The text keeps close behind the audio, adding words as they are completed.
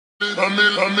Oh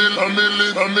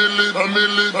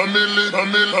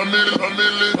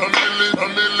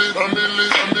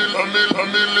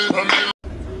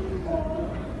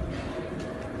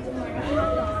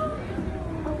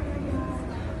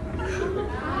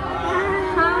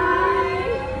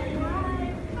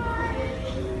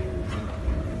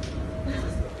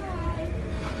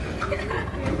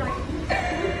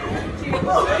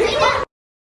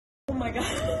my god.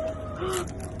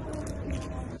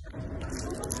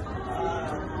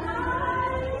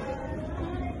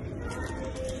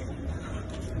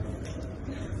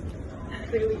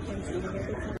 Clearly can't see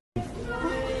here.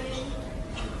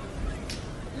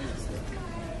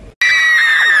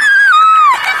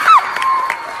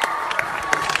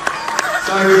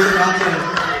 Sorry, we forgot to.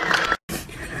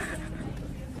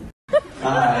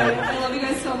 Hi. I love you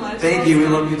guys so much. Thank you, we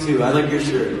love you too. I like your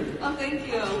shirt. Oh, thank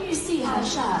you. Can you see her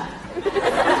shirt?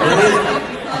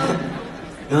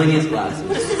 Millie needs glasses.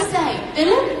 What does it say?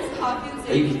 Villain? Hawkins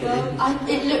Are you kidding?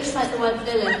 It looks like the word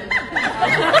villain.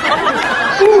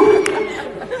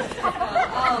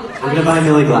 We're gonna buy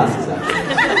Millie glasses after.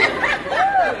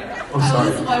 Oh, I sorry.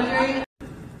 was wondering.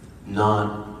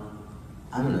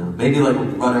 I don't know. Maybe like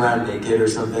run around naked or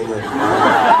something. Like, I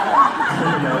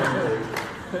don't know.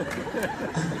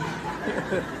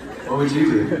 What would you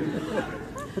do?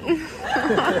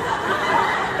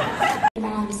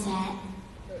 When I'm sad,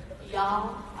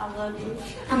 y'all, I love you.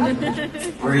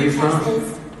 Where are you from?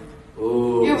 Texas.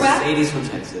 Ooh, You're where? Sadie's from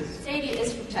Texas. Sadie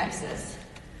is from Texas.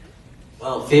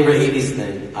 Well, favorite 80s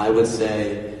thing, I would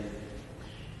say,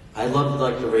 I loved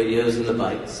like the radios and the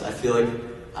bikes. I feel like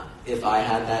if I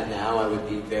had that now, I would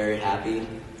be very happy.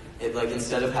 Like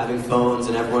instead of having phones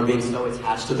and everyone being so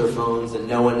attached to their phones and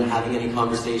no one having any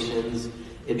conversations,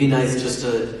 it'd be nice just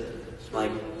to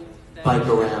like bike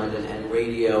around and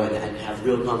radio and have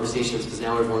real conversations, because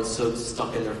now everyone's so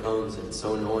stuck in their phones and it's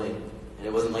so annoying. And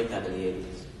it wasn't like that in the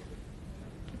 80s.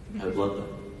 I would love that.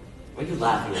 Why are you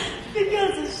laughing at me?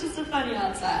 Because it's just a funny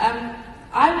answer.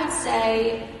 I would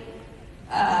say,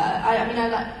 I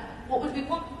like, what would we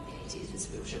want in the 80s is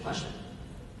your question.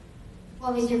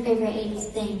 What was your favorite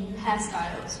 80s thing?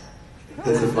 Hairstyles.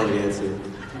 That's a funny answer.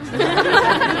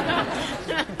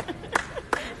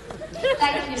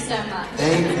 Thank you so much.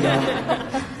 Thank you.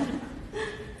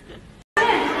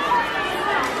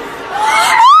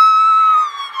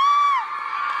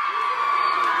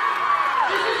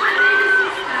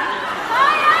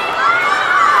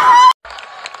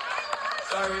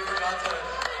 Sorry, we forgot to.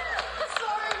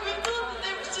 Sorry, we thought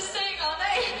they were just saying our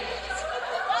names.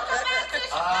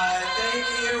 Thank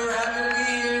you for having me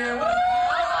here. Oh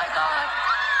my god.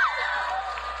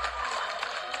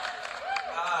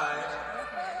 Hi.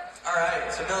 All right.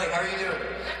 So Millie, how are you doing?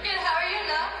 I'm good, how are you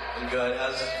now? I'm good.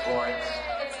 How's Florence?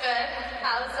 It's good.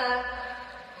 How's,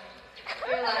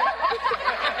 your life?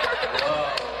 Whoa.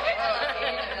 I love you,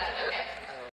 you know that, okay.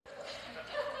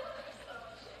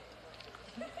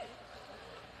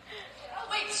 Oh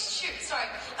wait, shoot, sorry.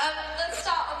 Let's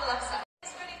start on the left side.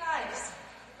 It's pretty nice.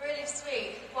 Really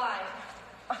sweet. Why?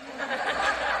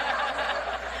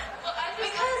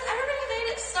 Because everybody made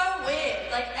it so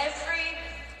weird. Like every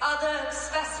other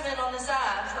specimen on this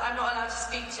earth I'm not allowed to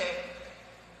speak to.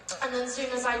 And then as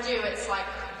soon as I do, it's like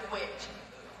weird.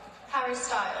 Harry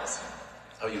Styles.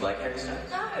 Oh, you like Harry Styles?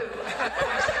 No.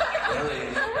 Really?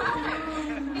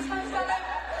 He's my fellow.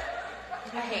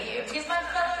 I hate you. He's my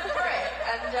fellow Brit,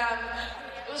 and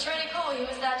it was really cool. He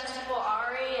was there to support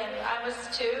Ari, and I was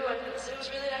too, and it was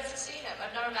really nice to see him.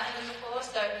 I've never met him before,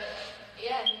 so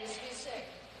yeah, he's sick.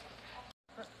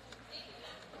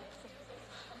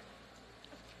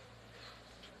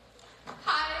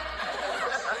 Hi.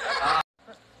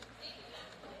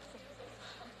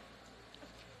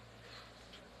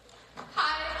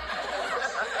 Hi.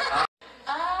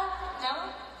 No.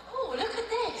 Oh, look at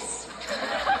this.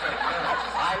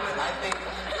 I think,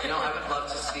 I would love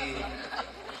to see,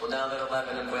 well, now that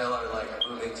Eleven and Will are like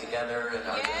moving together and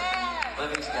are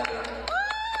living together.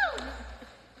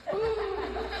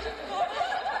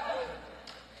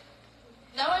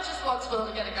 No one just wants Will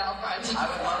to get a girlfriend. I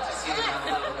would love to see them have a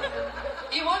little bit.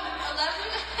 You want Eleven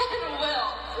and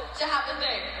Will to have a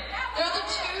thing. They're the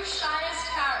two shyest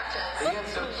characters. They get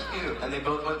so cute, and they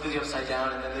both went through the upside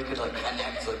down, and then they could like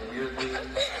connect like weirdly.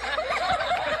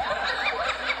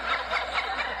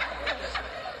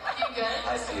 You good?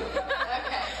 I see you.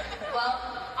 Okay. Well,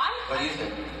 What do you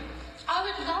think? I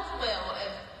would love Will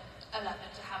and Eleven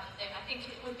to have a thing. I think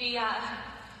it would be weird.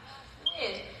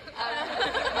 Cute,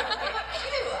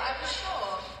 I'm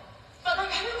sure. But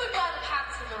like, who would wear the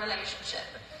pants in the relationship?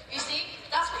 You see,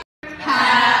 that's what.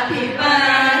 Happy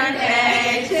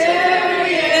birthday to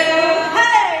you.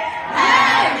 Hey!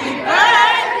 Happy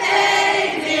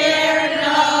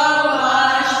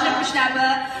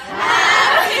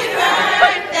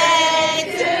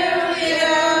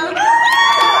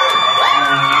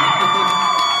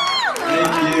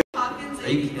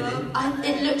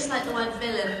It looks like the word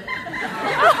villain.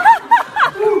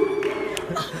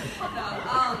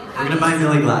 We're gonna buy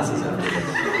Millie glasses after this.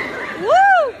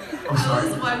 I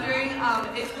was wondering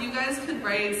if you guys could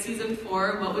write season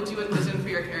 4, what would you envision for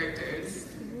your characters?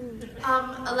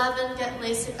 11 get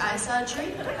LASIK eye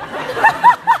surgery.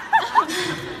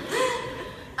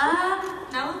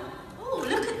 No. Oh,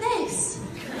 look at this.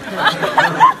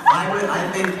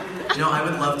 I think, I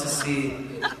would love to see.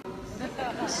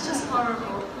 It's just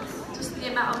horrible. Just the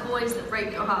amount of boys that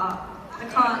break your heart. I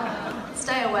can't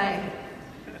stay away.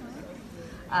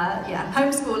 Yeah,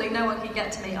 homeschooling, no one can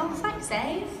get to me. Oh, thanks,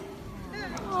 Dave.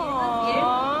 Love you.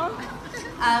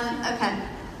 Okay.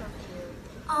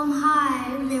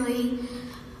 Hi, Millie.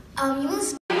 You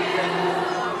must.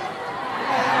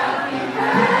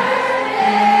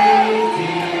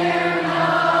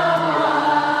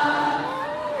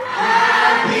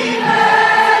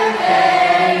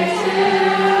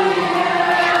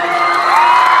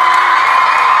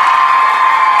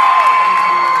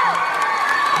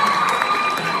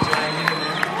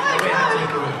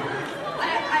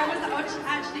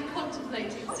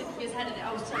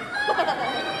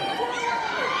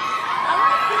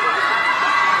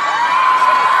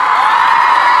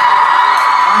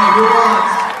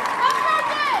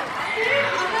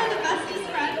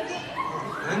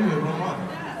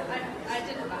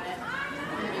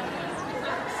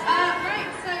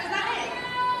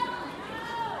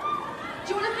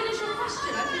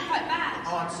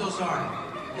 So sorry.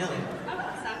 Millie.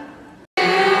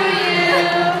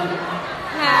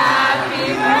 Happy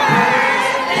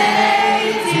birthday,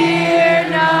 dear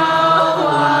Noah.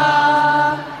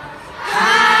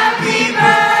 Happy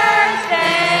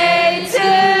birthday to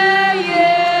you.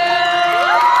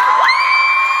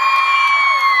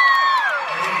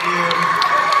 Thank you.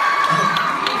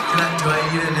 Do I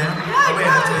eat it now? Oh, wait, I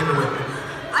have to take it with me.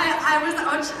 I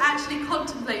was actually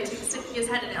contemplating sticking his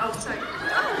head in it. Oh, sorry.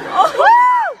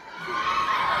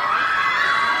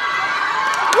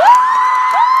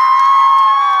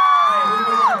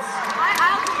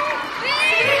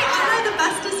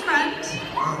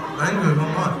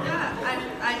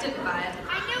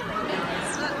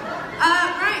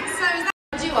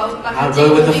 I'll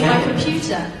go with the fan. My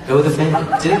computer. Go with the fan.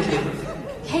 Did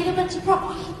Caleb? Caleb went to prom.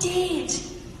 Oh, he did.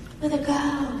 With a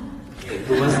girl.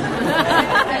 Who was that?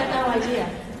 I had no idea. I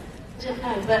didn't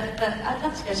know, but I'd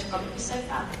love to go to prom. It'd be so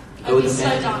fun. Go with I'd be the so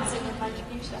fan. dancing with my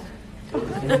computer.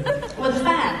 With the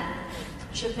fan.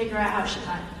 Should figure out how, shouldn't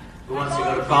I? Who wants to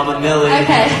go to prom with Millie?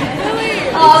 Okay. Millie!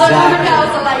 All the other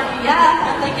girls are like,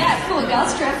 yeah. I'm like, yeah, cool,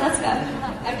 girls trip, let's go.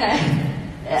 Okay.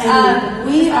 And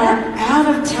we are out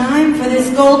of time for this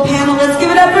gold panel. Let's give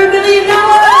it up for Millie and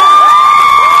Noah!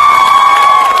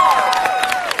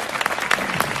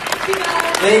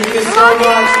 Thank you so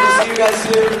much. We'll see you guys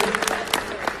soon.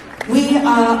 We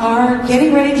are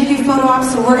getting ready to do photo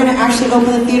ops, so we're going to actually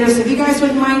open the theater. So if you guys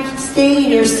wouldn't mind staying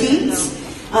in your seats,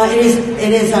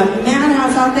 it is a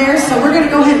madhouse out there. So we're going to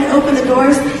go ahead and open the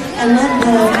doors and let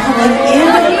the public in.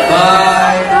 Bye.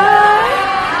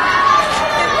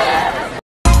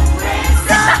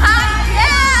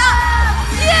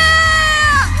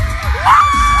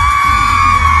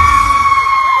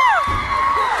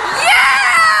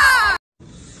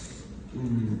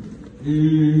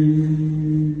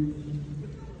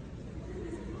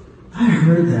 I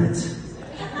heard that.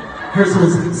 Heard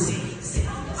someone's like, sing.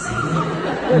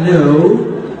 No,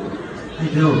 I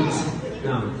don't.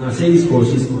 No, Sadie's cool,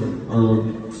 she's cool.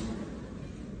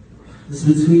 It's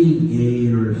between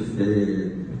Gain or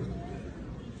Finn.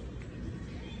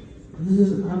 I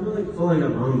feel like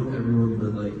I'm on with everyone,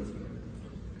 but like,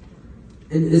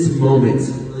 it's moments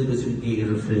really between Gain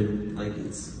or Finn. Like,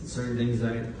 it's certain things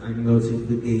I can go to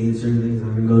with Gain, certain things I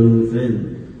can go to with Finn.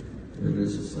 And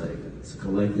it's just like, it's a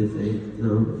collective thing, you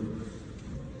know?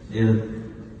 Yeah.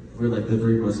 We're like the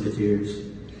Three Musketeers.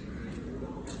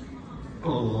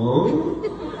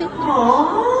 Aww.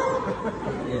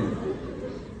 Yeah.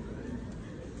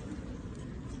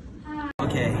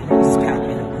 Okay, just pack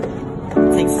me up.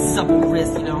 Takes a supple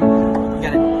wrist, you know? You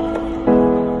gotta...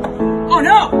 Oh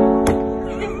no!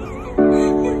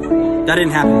 That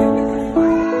didn't happen.